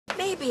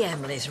Maybe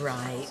Emily's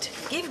right.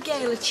 Give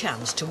Gail a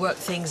chance to work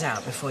things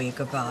out before you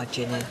go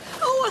barging in.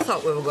 Oh, I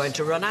thought we were going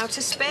to run out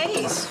of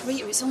space.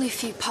 Rita, it's only a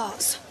few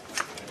parts.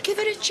 Give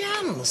her a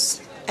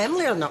chance.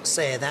 Emily will not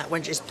say that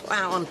when she's put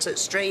out onto the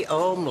street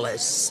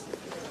homeless.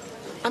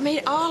 I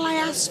mean, all I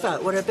asked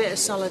for were a bit of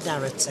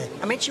solidarity.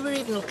 I mean, she were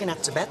even looking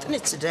after Bethany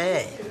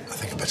today. I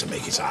think I'd better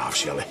make it half,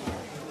 shall I?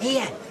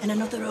 Here, and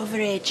another over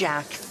here,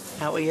 Jack.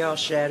 Out with your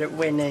share at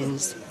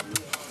winnings.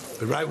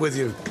 Be right with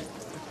you,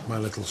 my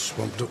little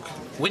swamp duck.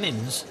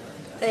 Winnings?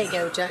 There you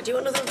go, Jack. Do you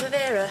want another one for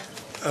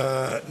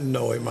Vera?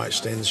 No, it might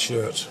stain the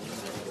shirt.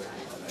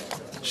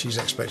 She's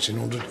expecting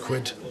 100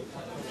 quid.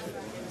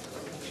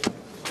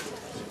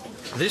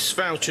 This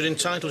voucher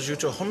entitles you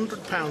to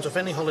 £100 off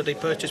any holiday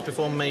purchase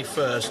before May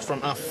 1st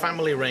from our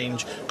family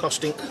range,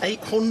 costing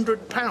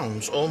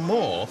 £800 or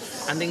more,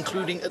 and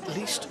including at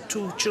least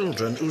 2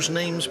 children whose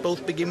names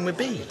both begin with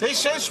B.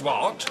 This is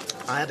what?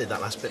 I added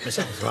that last bit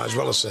myself. Might as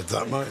well have said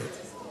that, mate.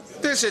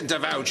 This isn't a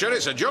voucher,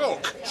 it's a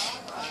joke.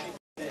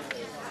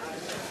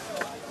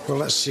 Well,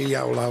 let's see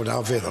how loud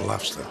our Vera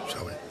laughs then,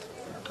 shall we?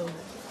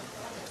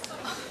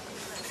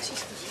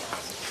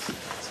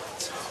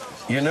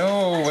 You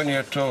know when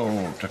you're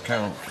told to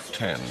count to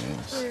 10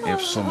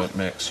 if something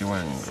makes you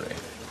angry?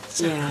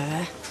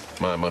 Yeah.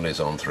 My money's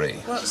on 3.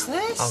 What's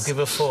this? I'll give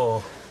her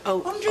 4.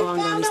 Oh,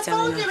 hang on, he's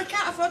telling her.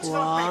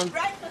 One.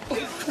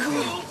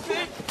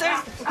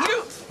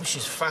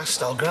 She's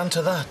fast, I'll grant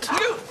her that.